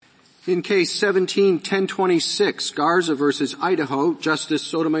In Case 17-1026, Garza versus Idaho, Justice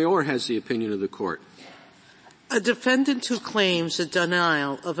Sotomayor has the opinion of the Court. A defendant who claims a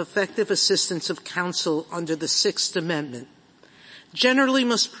denial of effective assistance of counsel under the Sixth Amendment generally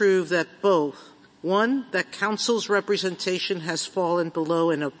must prove that both, 1, that counsel's representation has fallen below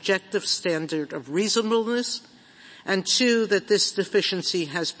an objective standard of reasonableness, and 2, that this deficiency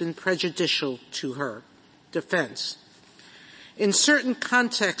has been prejudicial to her defense. In certain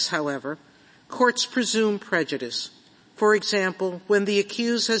contexts, however, courts presume prejudice. For example, when the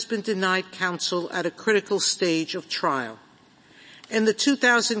accused has been denied counsel at a critical stage of trial. In the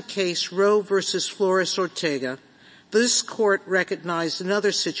 2000 case Roe v. Flores-Ortega, this court recognized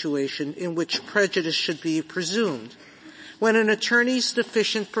another situation in which prejudice should be presumed, when an attorney's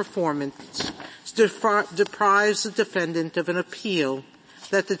deficient performance deprives the defendant of an appeal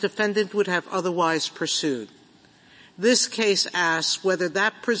that the defendant would have otherwise pursued. This case asks whether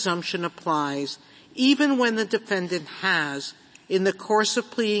that presumption applies even when the defendant has, in the course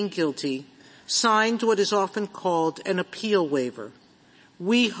of pleading guilty, signed what is often called an appeal waiver.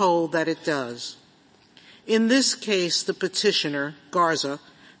 We hold that it does. In this case, the petitioner, Garza,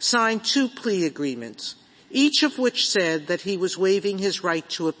 signed 2 plea agreements, each of which said that he was waiving his right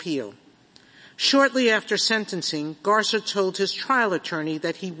to appeal. Shortly after sentencing, Garza told his trial attorney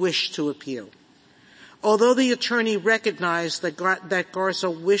that he wished to appeal. Although the attorney recognized that Garza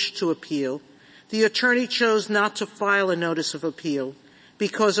wished to appeal, the attorney chose not to file a notice of appeal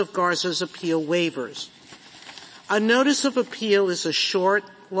because of Garza's appeal waivers. A notice of appeal is a short,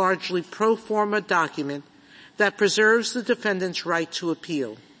 largely pro forma document that preserves the defendant's right to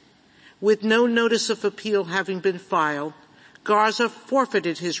appeal. With no notice of appeal having been filed, Garza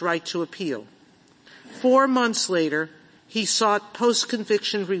forfeited his right to appeal. 4 months later, he sought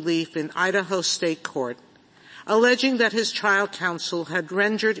post-conviction relief in Idaho State Court, alleging that his trial counsel had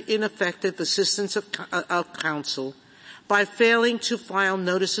rendered ineffective assistance of counsel by failing to file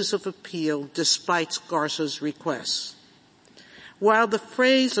notices of appeal despite Garza's requests. While the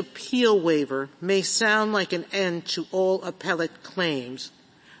phrase appeal waiver may sound like an end to all appellate claims,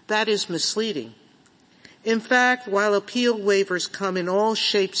 that is misleading. In fact, while appeal waivers come in all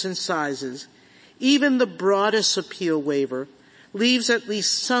shapes and sizes, even the broadest appeal waiver leaves at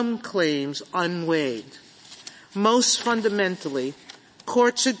least some claims unwaived. Most fundamentally,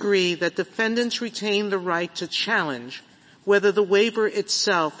 courts agree that defendants retain the right to challenge whether the waiver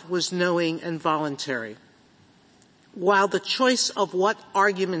itself was knowing and voluntary. While the choice of what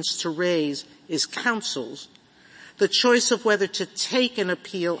arguments to raise is counsel's, the choice of whether to take an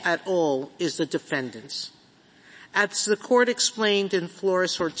appeal at all is the defendant's. As the court explained in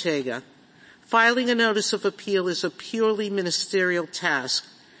Flores-Ortega, filing a notice of appeal is a purely ministerial task,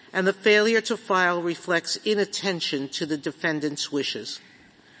 and the failure to file reflects inattention to the defendant's wishes.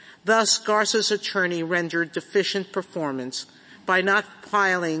 Thus, Garza's attorney rendered deficient performance by not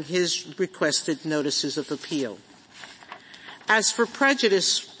filing his requested notices of appeal. As for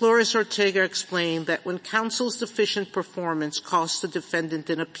prejudice, Flores-Ortega explained that when counsel's deficient performance costs the defendant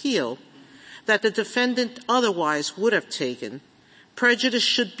an appeal that the defendant otherwise would have taken, prejudice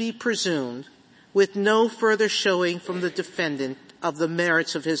should be presumed with no further showing from the defendant of the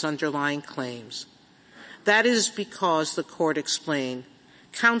merits of his underlying claims. That is because, the court explained,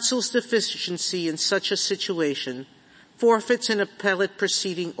 counsel's deficiency in such a situation forfeits an appellate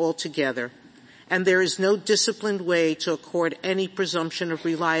proceeding altogether, and there is no disciplined way to accord any presumption of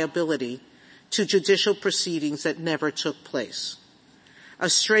reliability to judicial proceedings that never took place. A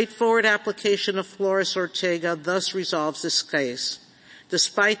straightforward application of Flores-Ortega thus resolves this case,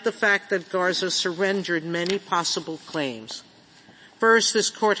 despite the fact that Garza surrendered many possible claims. First, this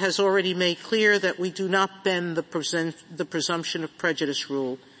court has already made clear that we do not bend the presumption of prejudice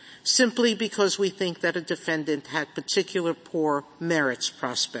rule simply because we think that a defendant had particular poor merits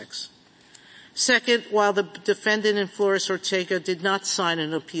prospects. Second, while the defendant in Flores-Ortega did not sign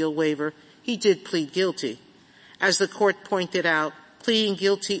an appeal waiver, he did plead guilty. As the court pointed out, pleading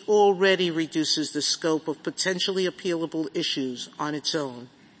guilty already reduces the scope of potentially appealable issues on its own.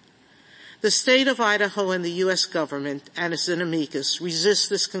 The state of Idaho and the U.S. government, and as an amicus, resist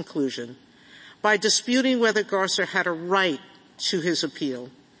this conclusion by disputing whether Garza had a right to his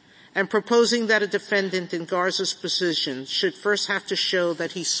appeal and proposing that a defendant in Garza's position should first have to show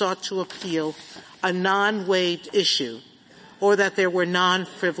that he sought to appeal a non-waived issue or that there were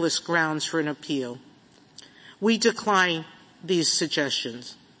non-frivolous grounds for an appeal. We decline these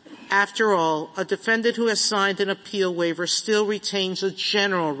suggestions. After all, a defendant who has signed an appeal waiver still retains a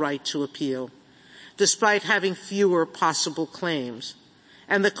general right to appeal, despite having fewer possible claims,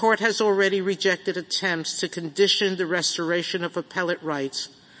 and the court has already rejected attempts to condition the restoration of appellate rights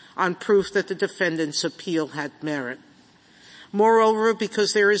on proof that the defendant's appeal had merit. Moreover,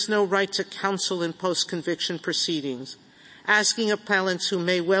 because there is no right to counsel in post-conviction proceedings, asking appellants who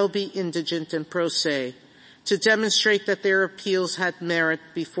may well be indigent and pro se to demonstrate that their appeals had merit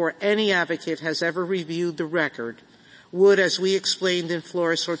before any advocate has ever reviewed the record would, as we explained in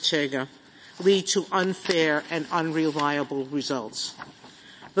Flores-Ortega, lead to unfair and unreliable results.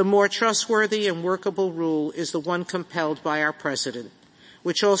 The more trustworthy and workable rule is the one compelled by our precedent,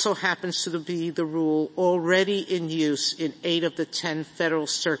 which also happens to be the rule already in use in 8 of the 10 federal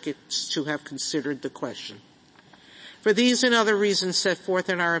circuits to have considered the question. For these and other reasons set forth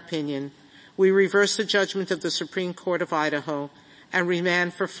in our opinion, we reverse the judgment of the Supreme Court of Idaho and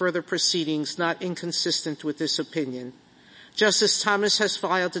remand for further proceedings not inconsistent with this opinion. Justice Thomas has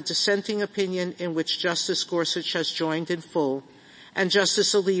filed a dissenting opinion in which Justice Gorsuch has joined in full, and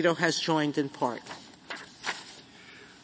Justice Alito has joined in part.